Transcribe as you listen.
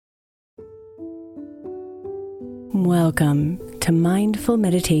Welcome to Mindful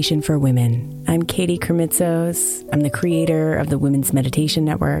Meditation for Women. I'm Katie Kermitzos. I'm the creator of the Women's Meditation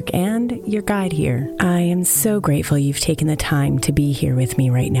Network and your guide here. I am so grateful you've taken the time to be here with me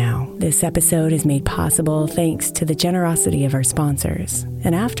right now. This episode is made possible thanks to the generosity of our sponsors.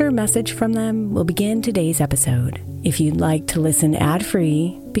 And after a message from them, we'll begin today's episode. If you'd like to listen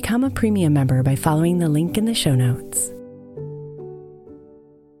ad-free, become a premium member by following the link in the show notes.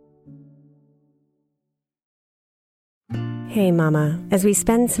 Hey Mama, as we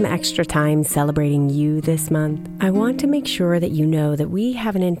spend some extra time celebrating you this month, I want to make sure that you know that we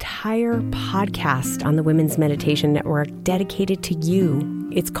have an entire podcast on the Women's Meditation Network dedicated to you.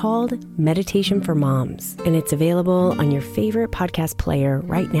 It's called Meditation for Moms, and it's available on your favorite podcast player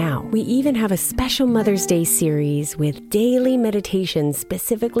right now. We even have a special Mother's Day series with daily meditations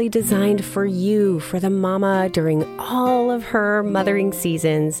specifically designed for you, for the mama during all of her mothering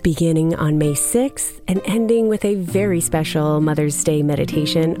seasons, beginning on May 6th and ending with a very special Mother's Day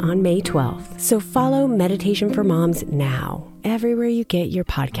meditation on May 12th. So follow Meditation for Moms now, everywhere you get your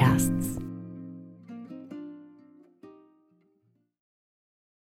podcasts.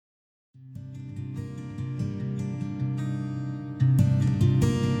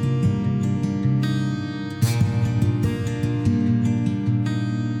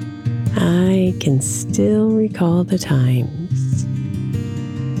 I can still recall the times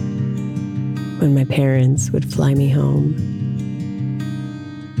when my parents would fly me home,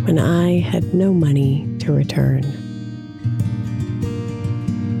 when I had no money to return.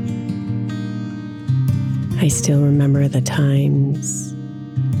 I still remember the times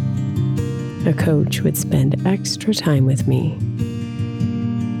a coach would spend extra time with me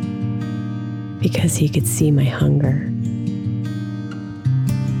because he could see my hunger.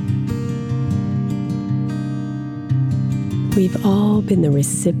 We've all been the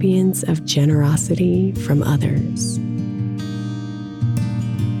recipients of generosity from others.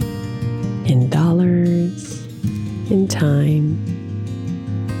 In dollars, in time,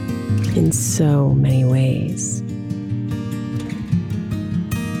 in so many ways.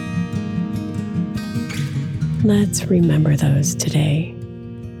 Let's remember those today.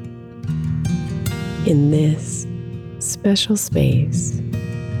 In this special space.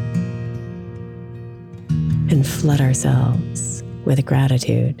 And flood ourselves with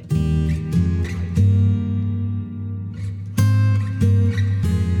gratitude.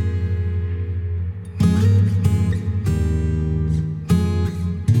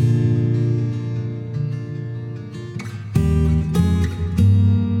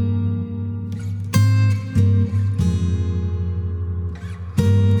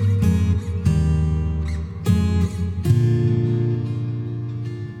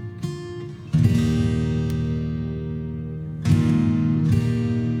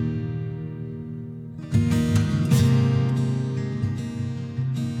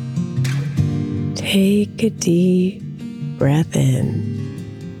 Take a deep breath in,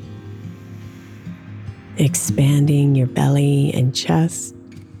 expanding your belly and chest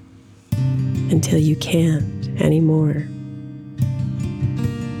until you can't anymore.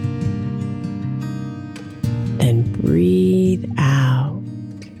 Then breathe out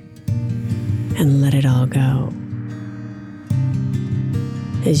and let it all go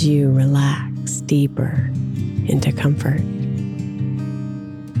as you relax deeper into comfort.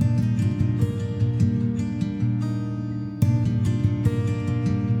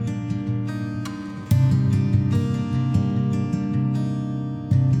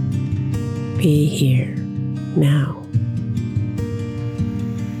 Be here now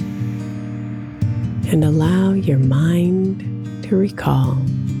and allow your mind to recall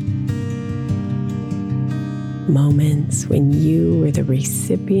moments when you were the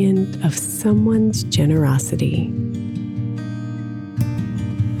recipient of someone's generosity.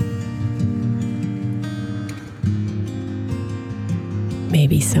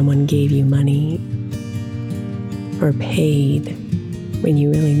 Maybe someone gave you money or paid when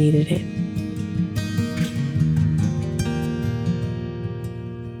you really needed it.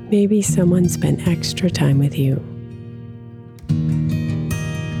 Maybe someone spent extra time with you.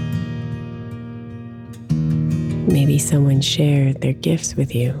 Maybe someone shared their gifts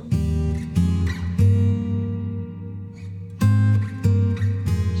with you.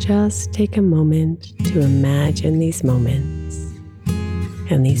 Just take a moment to imagine these moments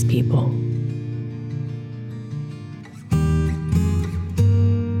and these people.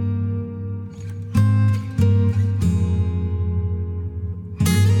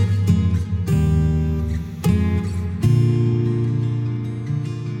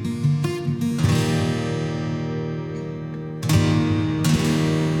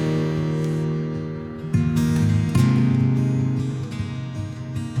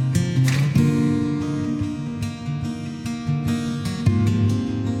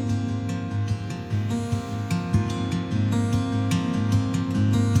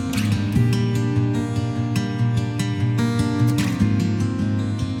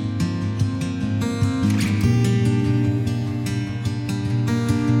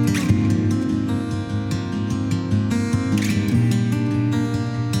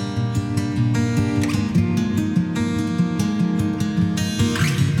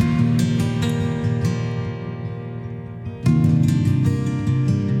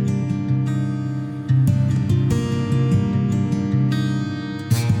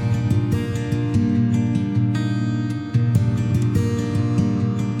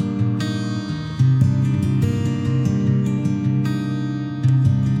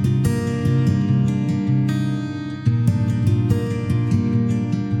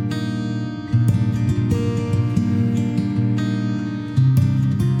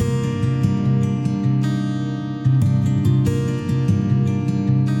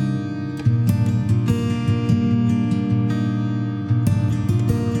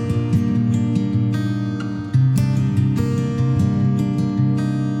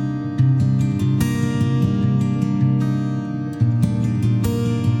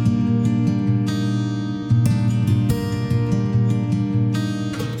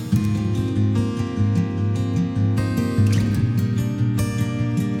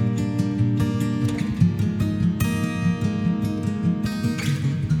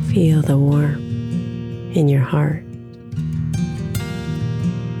 Feel the warmth in your heart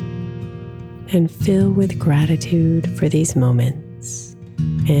and fill with gratitude for these moments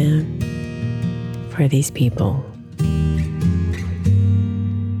and for these people.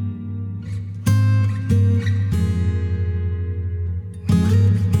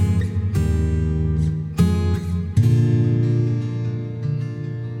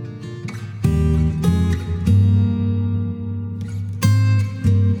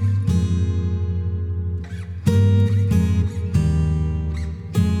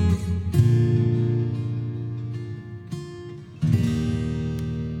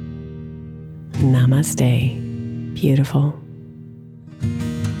 Namaste, beautiful.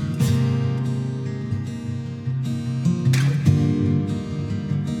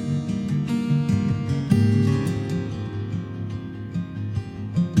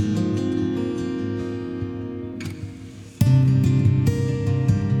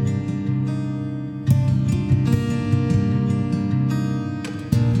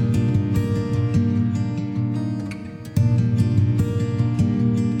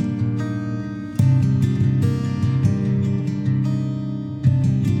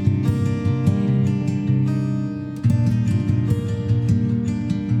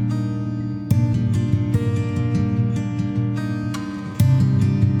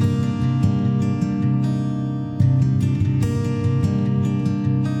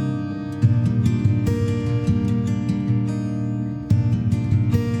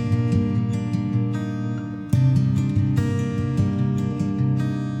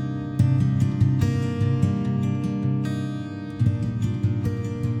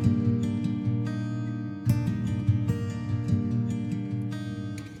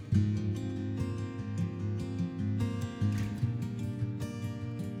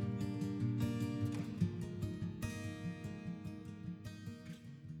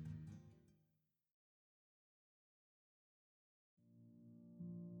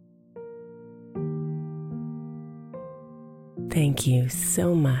 Thank you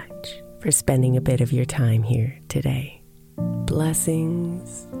so much for spending a bit of your time here today.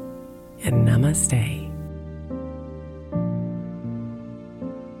 Blessings and namaste.